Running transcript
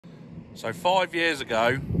So 5 years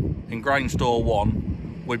ago, in grain store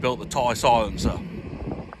 1, we built the tie silencer.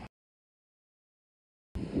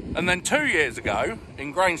 And then 2 years ago,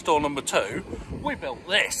 in grain store number 2, we built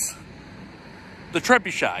this, the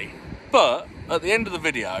Trebuchet. But at the end of the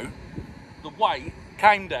video, the weight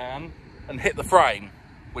came down and hit the frame,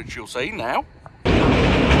 which you'll see now.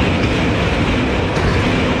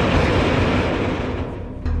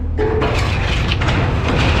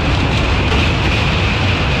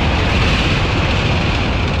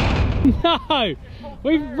 No!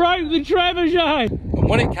 We broke the Trebuchet! And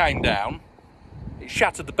when it came down, it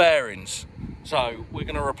shattered the bearings. So we're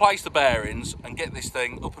going to replace the bearings and get this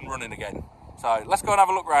thing up and running again. So let's go and have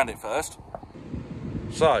a look around it first.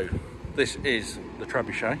 So this is the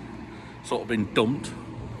Trebuchet, sort of been dumped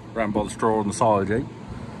around by the straw and the silage heap.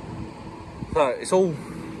 So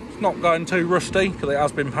it's not going too rusty because it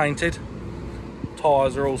has been painted.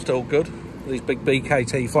 Tyres are all still good. These big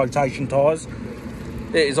BKT flotation tyres.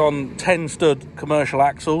 It is on 10 stud commercial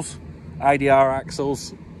axles, ADR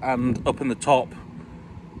axles, and up in the top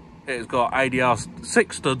it has got ADR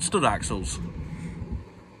 6 stud axles.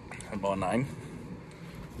 And by name.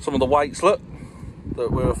 Some of the weights, look,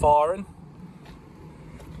 that we were firing.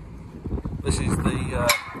 This is the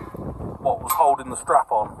what was holding the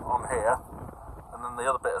strap on here, and then the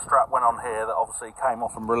other bit of strap went on here that obviously came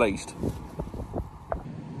off and released.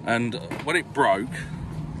 And when it broke,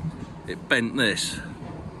 it bent this,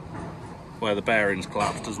 where the bearings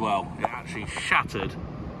collapsed as well. It actually shattered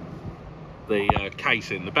the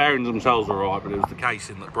casing. The bearings themselves were alright, but it was the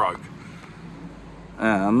casing that broke.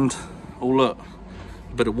 And, oh look,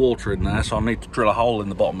 a bit of water in there, so I need to drill a hole in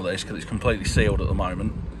the bottom of this because it's completely sealed at the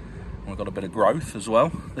moment. And we've got a bit of growth as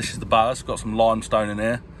well. This is the base, got some limestone in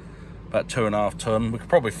here, about 2.5 tonne. We could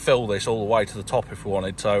probably fill this all the way to the top if we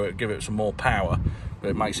wanted, so it would give it some more power, but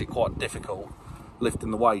it makes it quite difficult lifting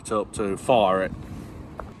the weight up to fire it.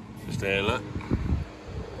 Just here, look.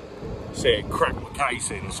 See it crack the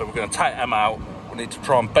casing, so we're going to take them out. We need to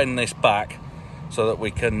try and bend this back so that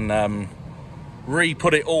we can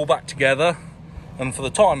re-put it all back together. And for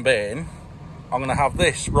the time being, I'm going to have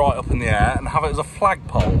this right up in the air and have it as a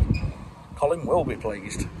flagpole. Colin will be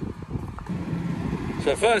pleased.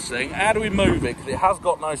 So first thing, how do we move it? Because it has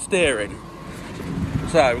got no steering.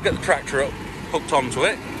 So we get the tractor up, hooked onto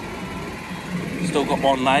it. Still got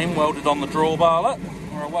my name welded on the drawbar, look,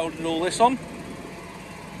 where I welded all this on.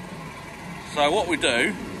 So what we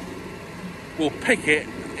do, we'll pick it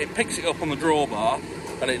picks it up on the drawbar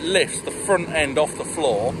and it lifts the front end off the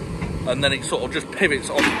floor, and then it sort of just pivots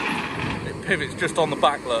on, it pivots just on the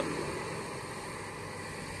back, look.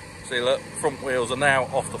 See, look, front wheels are now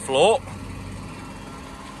off the floor.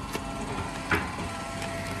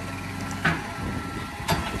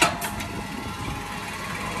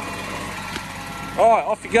 Alright,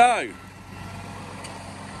 off you go.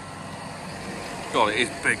 God, it is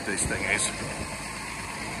big, this thing is.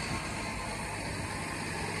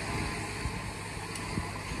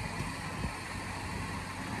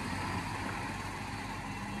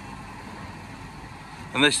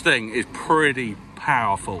 And this thing is pretty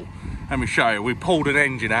powerful. Let me show you. We pulled an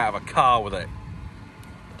engine out of a car with it.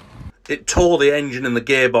 It tore the engine and the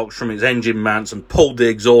gearbox from its engine mounts and pulled the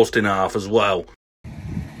exhaust in half as well.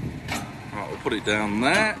 Right, we'll put it down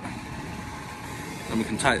there. Then we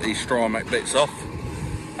can take these Strymac bits off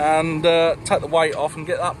and take the weight off and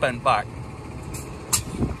get that bent back.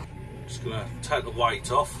 Just gonna take the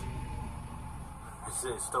weight off. You see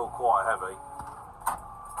it's still quite heavy.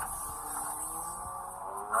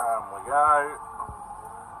 Round we go.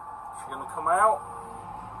 She's gonna come out.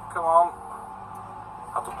 Come on.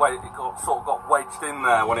 Had to wait. It sort of got wedged in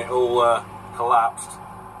there when it all collapsed.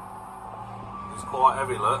 It's quite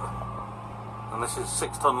heavy, look. And this is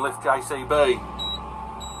 6 ton lift JCB.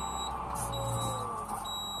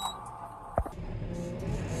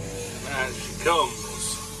 And she comes.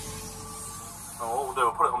 And what we'll do,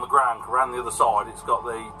 we'll put it on the ground. Around the other side, it's got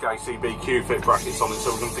the JCB Q-fit brackets on it,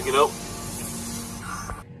 so we can pick it up.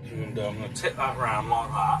 I'm going to tip that round like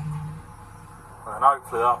that, and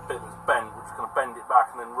hopefully that bit that's bent, we're just going to bend it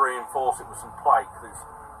back and then reinforce it with some plate because it's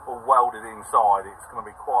all welded inside. It's going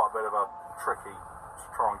to be quite a bit of a tricky to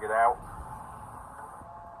try and get out.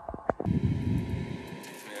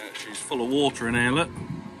 Yeah, she's full of water in here, look.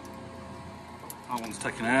 That one's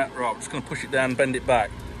taken out. Right, I'm just going to push it down and bend it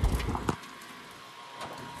back.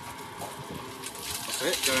 That's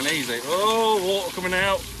it, going easy. Oh, water coming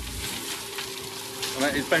out. And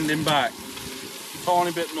that is bending back.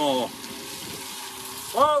 Tiny bit more.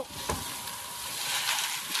 Whoa!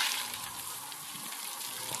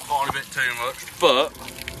 Tiny bit too much, but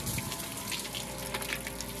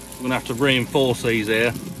I'm going to have to reinforce these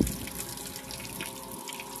here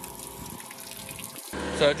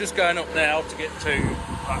So just going up now to get to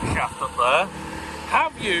that shaft up there.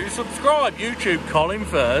 Have you subscribed? YouTube Colin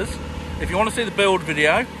first. If you want to see the build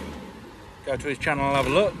video, go to his channel and have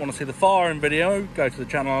a look. Want to see the firing video, go to the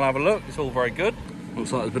channel and have a look. It's all very good.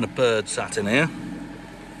 Looks like there's been a bird sat in here.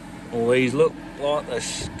 All these look like they're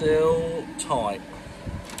still tight.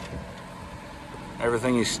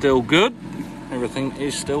 Everything is still good. Everything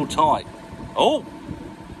is still tight. Oh,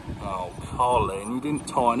 Colin, you didn't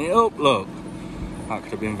tighten it up, look. That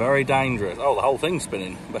could have been very dangerous. Oh, the whole thing's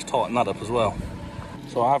spinning. Best tighten that up as well.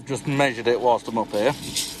 So I have just measured it whilst I'm up here.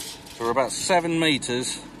 So we're about 7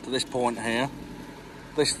 metres to this point here.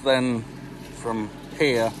 This then, from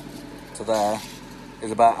here to there,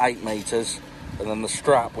 is about 8 metres. And then the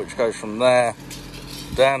strap, which goes from there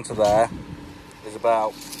down to there, is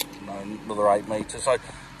about another 8 metres. So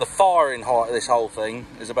the firing height of this whole thing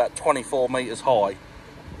is about 24 metres high,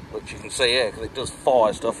 which you can see here because it does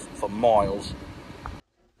fire stuff for miles.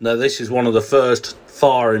 Now this is one of the first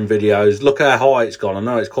firing videos. Look how high it's gone. I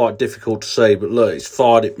know it's quite difficult to see, but look, it's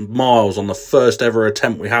fired it miles on the first ever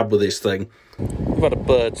attempt we had with this thing. We've had a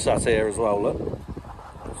bird sat here as well, look.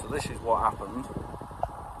 So this is what happened.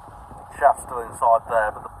 Shaft's still inside there,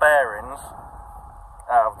 but the bearings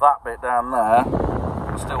out of that bit down there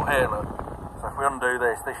are still here, look. So if we undo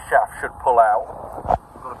this, this shaft should pull out.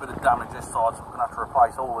 We've got a bit of damage this side, so we're going to have to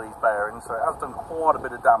replace all these bearings. So it has done quite a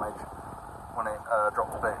bit of damage when it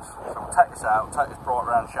dropped to bits. So we'll take this out, take this bright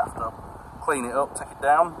round shaft up, clean it up, take it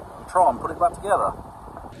down, and try and put it back together.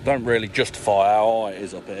 Don't really justify how high it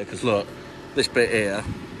is up here, because look, this bit here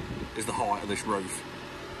is the height of this roof.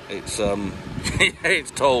 It's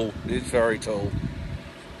it's tall, it's very tall.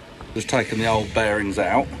 Just taking the old bearings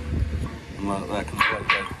out, and look, they're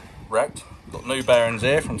completely wrecked. Got new bearings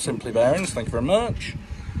here from Simply Bearings, thank you very much.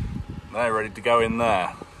 They're ready to go in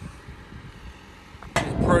there.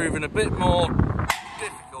 It's proving a bit more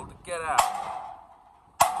difficult to get out.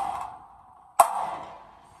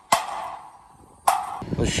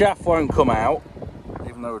 The shaft won't come out,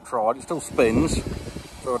 even though we tried, it still spins.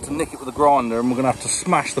 So I have to nick it with a grinder, and we're going to have to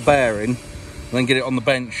smash the bearing and then get it on the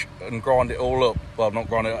bench and grind it all up. Well, not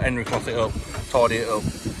grind it up, Henry cloth it up, tidy it up.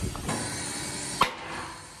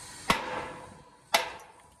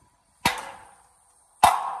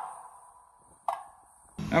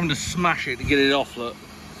 Having to smash it to get it off, look.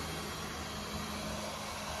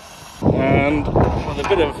 And with a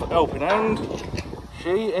bit of helping hand,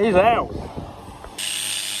 she is out.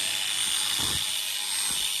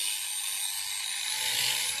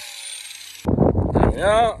 There we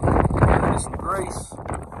are. There's some grease.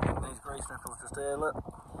 These grease nipples just here, look.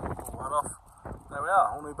 Pull that off. There we are,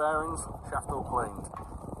 all new bearings, shaft all cleaned.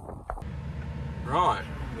 Right,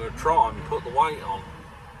 I'm going to try and put the weight on.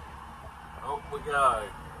 Up we go.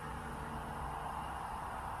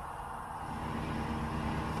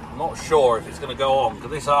 I'm not sure if it's going to go on,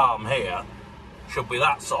 because this arm here should be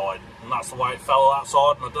that side, and that's the way it fell that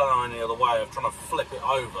side, and I don't know any other way of trying to flip it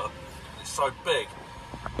over. It's so big.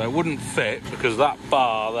 They wouldn't fit because that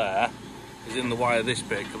bar there is in the way of this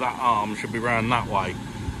bit, because that arm should be round that way,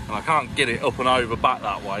 and I can't get it up and over back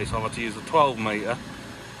that way, so I've had to use the 12 metre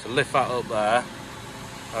to lift that up there.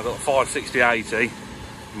 I've got 560/80.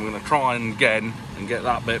 I'm going to try and again and get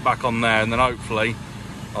that bit back on there, and then hopefully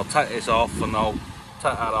I'll take this off and I'll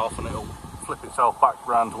take that off and it'll flip itself back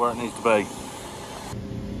round to where it needs to be.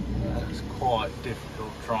 It's quite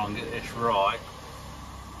difficult to try and get this right.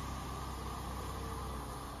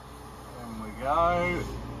 There we go.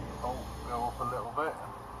 Oh, go up a little bit.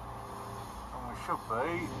 And we should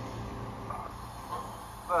be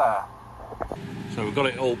there. So we've got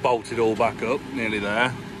it all bolted all back up, nearly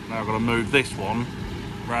there. Now I've got to move this one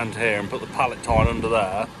round here and put the pallet tie under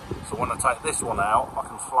there. So when I take this one out, I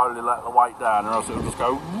can slowly let the weight down, or else it'll just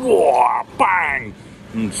go whoa, bang,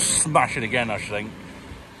 and smash it again, I should think.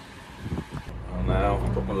 And now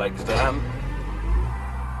I've put my legs down.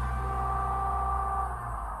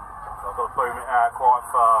 So I've got to boom it out quite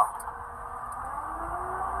far.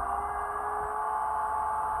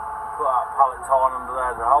 Put that pallet tie under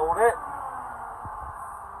there to hold it.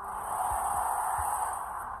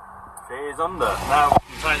 She is under. Now we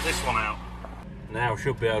can take this one out. Now we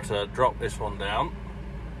should be able to drop this one down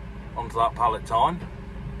onto that pallet tie.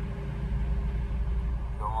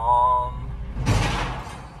 Come on.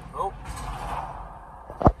 Oh.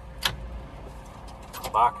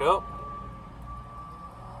 Back up.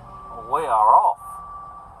 We are off.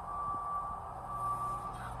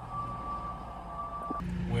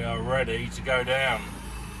 We are ready to go down.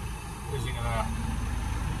 Is it gonna...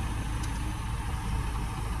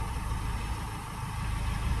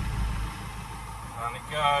 And it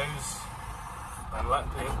goes, and let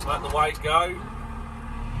the weight go,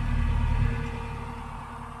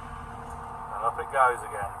 Up it goes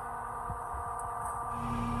again.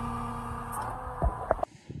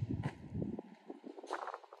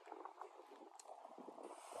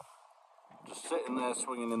 Just sitting there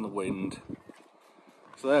swinging in the wind.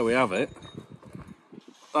 So there we have it.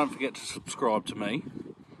 Don't forget to subscribe to me,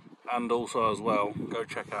 and also as well go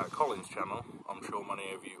check out Colin's channel. I'm sure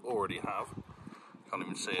many of you already have. Can't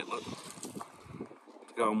even see it, look.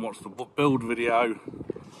 Go and watch the build video,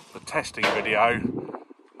 the testing video,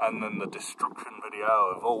 and then the destruction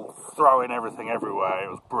video of all throwing everything everywhere. It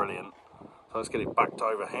was brilliant. So let's get it backed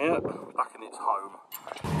over here, back in its home.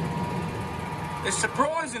 It's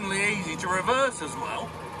surprisingly easy to reverse as well.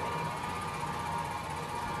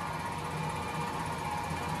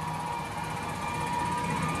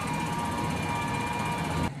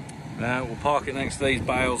 Now we'll park it next to these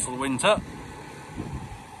bales for the winter.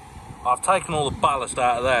 I've taken all the ballast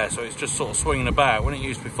out of there, so it's just sort of swinging about. When it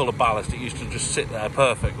used to be full of ballast, it used to just sit there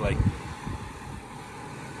perfectly.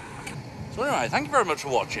 So anyway, thank you very much for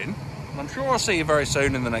watching. I'm sure I'll see you very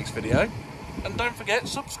soon in the next video. And don't forget,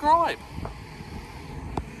 subscribe.